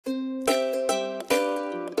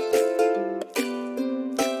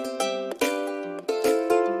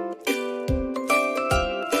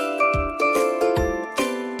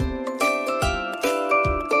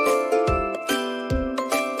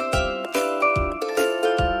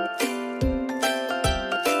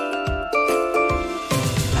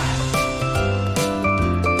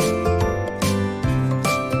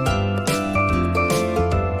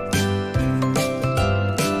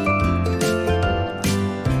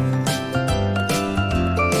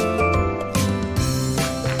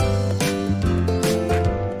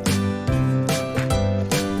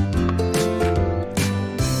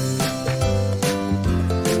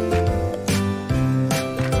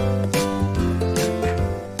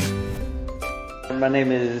my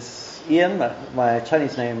name is Ian. My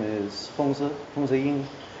Chinese name is Fengzi Ying.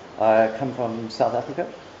 I come from South Africa.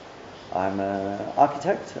 I'm an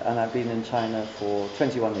architect and I've been in China for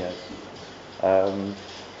 21 years.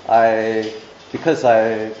 Because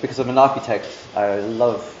I'm an architect, I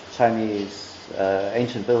love Chinese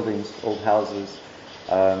ancient buildings, old houses.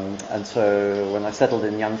 And so when I settled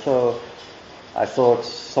in Yangshuo, I thought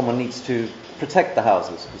someone needs to protect the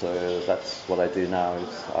houses. So that's what I do now,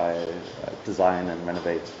 is I design and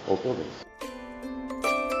renovate old buildings.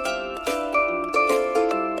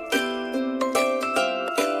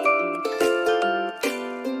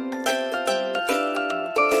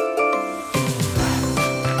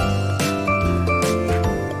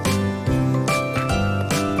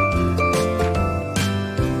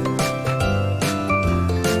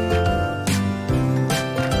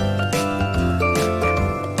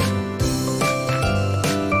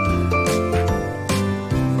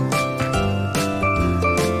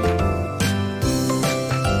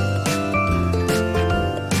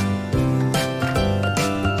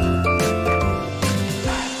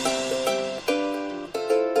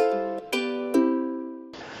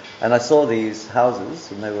 And I saw these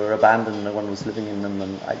houses, and they were abandoned, no one was living in them,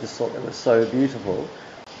 and I just thought they were so beautiful.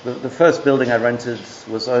 The first building I rented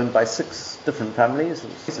was owned by 6 different families.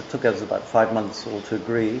 It took us about 5 months all to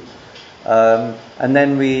agree. And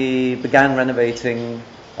then we began renovating.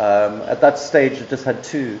 At that stage, it just had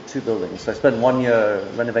two buildings. So I spent 1 year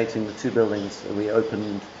renovating the 2 buildings that we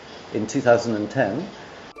opened in 2010.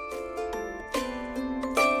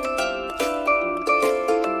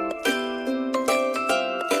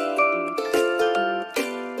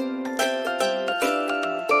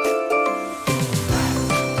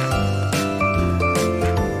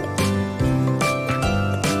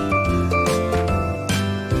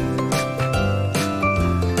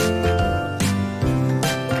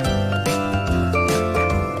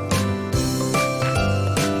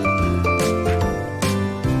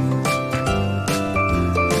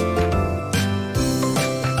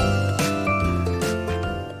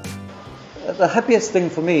 The happiest thing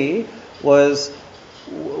for me was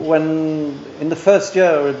when, in the first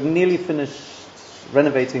year, I'd nearly finished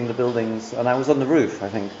renovating the buildings, and I was on the roof, I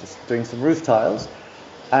think, just doing some roof tiles,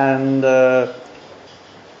 and there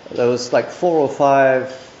was like 4 or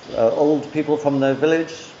 5 old people from the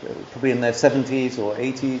village, probably in their 70s or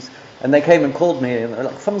 80s, and they came and called me, and they were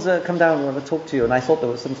like, "Fengzi, come down, we want to talk to you," and I thought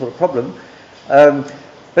there was some sort of problem.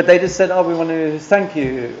 But they just said, "Oh, we want to thank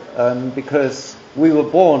you because we were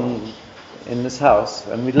born in this house,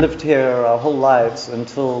 and we lived here our whole lives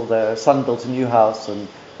until their son built a new house and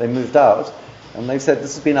they moved out. And they said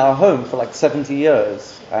this has been our home for like 70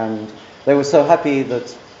 years. And they were so happy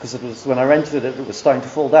that, because it was, when I rented it, it was starting to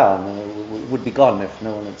fall down and it would be gone if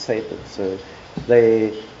no one had saved it. So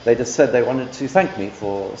they just said they wanted to thank me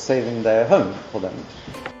for saving their home for them.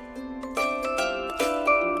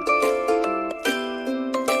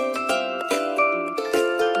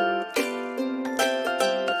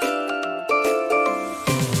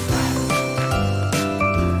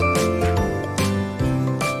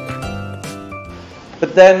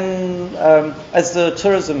 But then, as the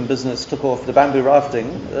tourism business took off, the bamboo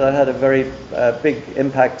rafting, that had a very big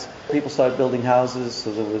impact. People started building houses,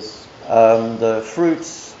 so there was the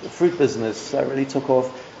fruit business that really took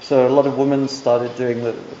off. So a lot of women started doing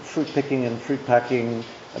the fruit picking and fruit packing,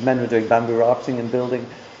 and men were doing bamboo rafting and building.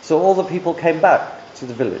 So all the people came back to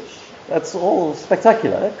the village. That's all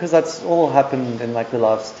spectacular, because that's all happened in like the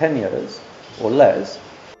last 10 years or less.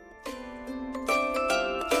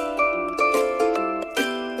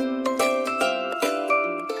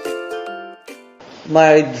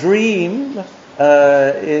 My dream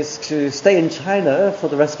is to stay in China for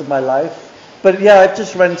the rest of my life. But yeah, I've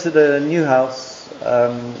just rented a new house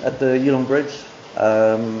at the Jiuxian Bridge,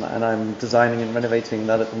 and I'm designing and renovating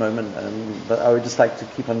that at the moment. But I would just like to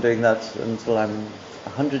keep on doing that until I'm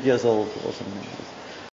 100 years old or something.